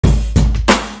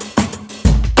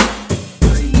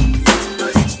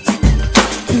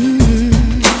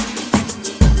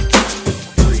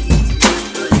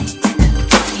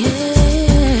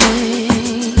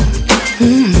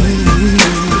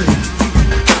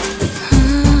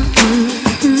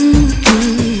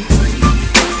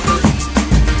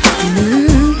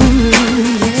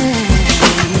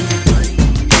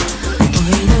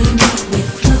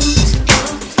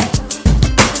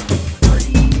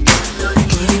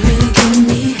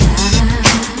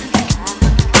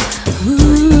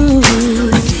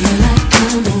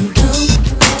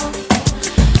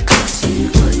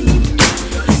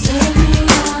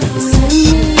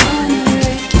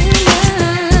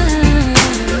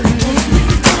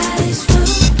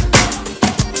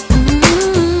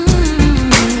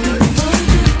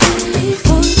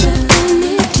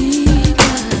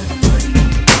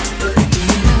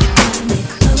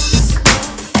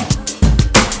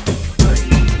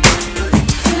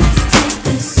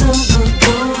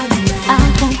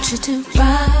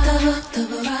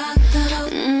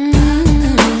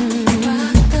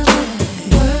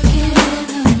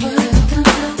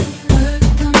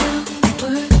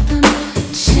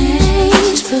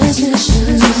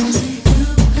position.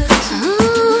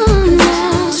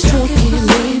 Now stroke it,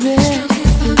 baby.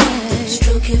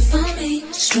 Stroke it for me,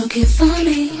 stroke it for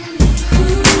me.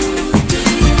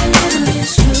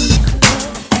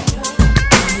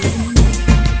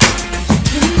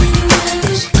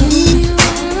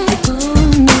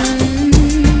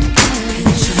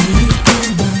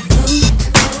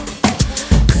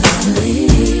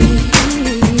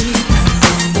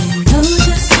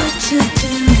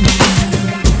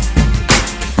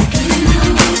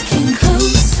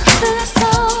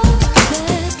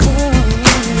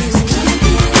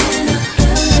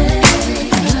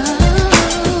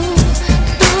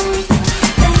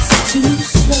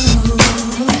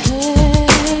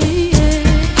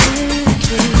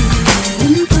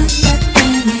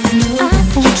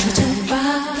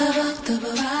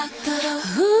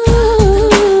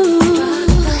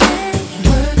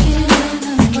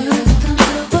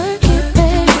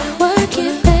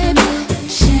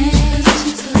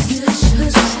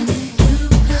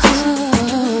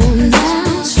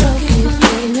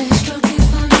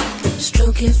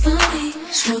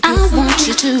 I want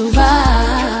you to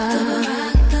rock.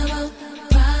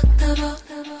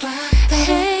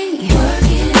 Hey, work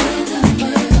it in the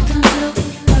middle.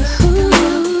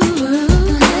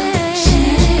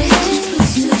 Change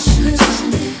positions.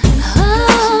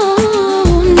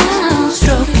 Oh, now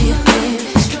stroke it,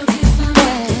 baby.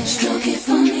 Stroke it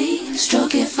for me.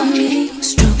 Stroke it for me.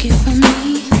 Stroke it for me.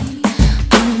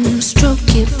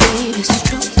 Stroke it, baby.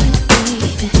 Stroke it,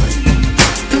 baby.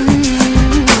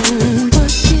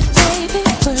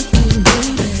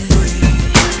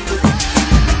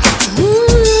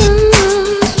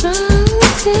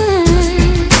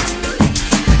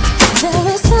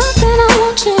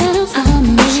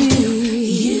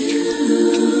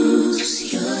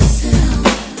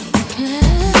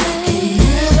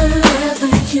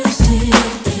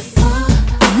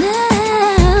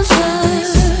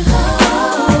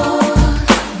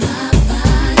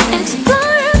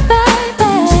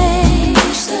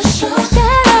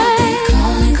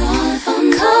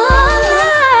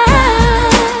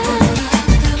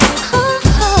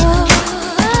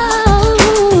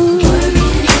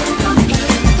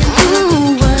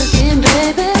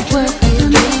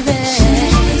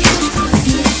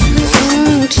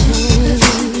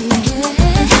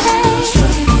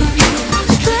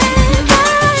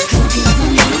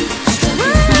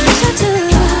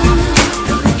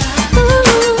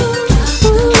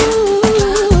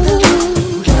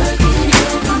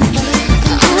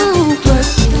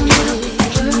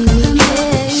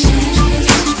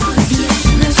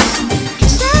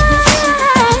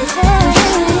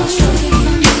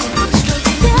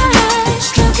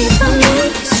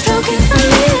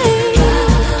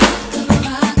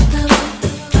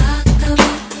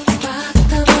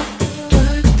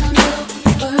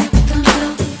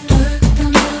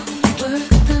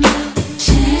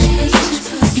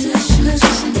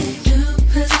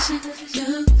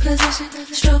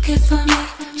 Stroke it for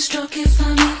me, stroke it for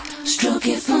me, stroke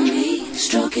it for me,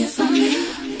 stroke it for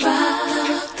me.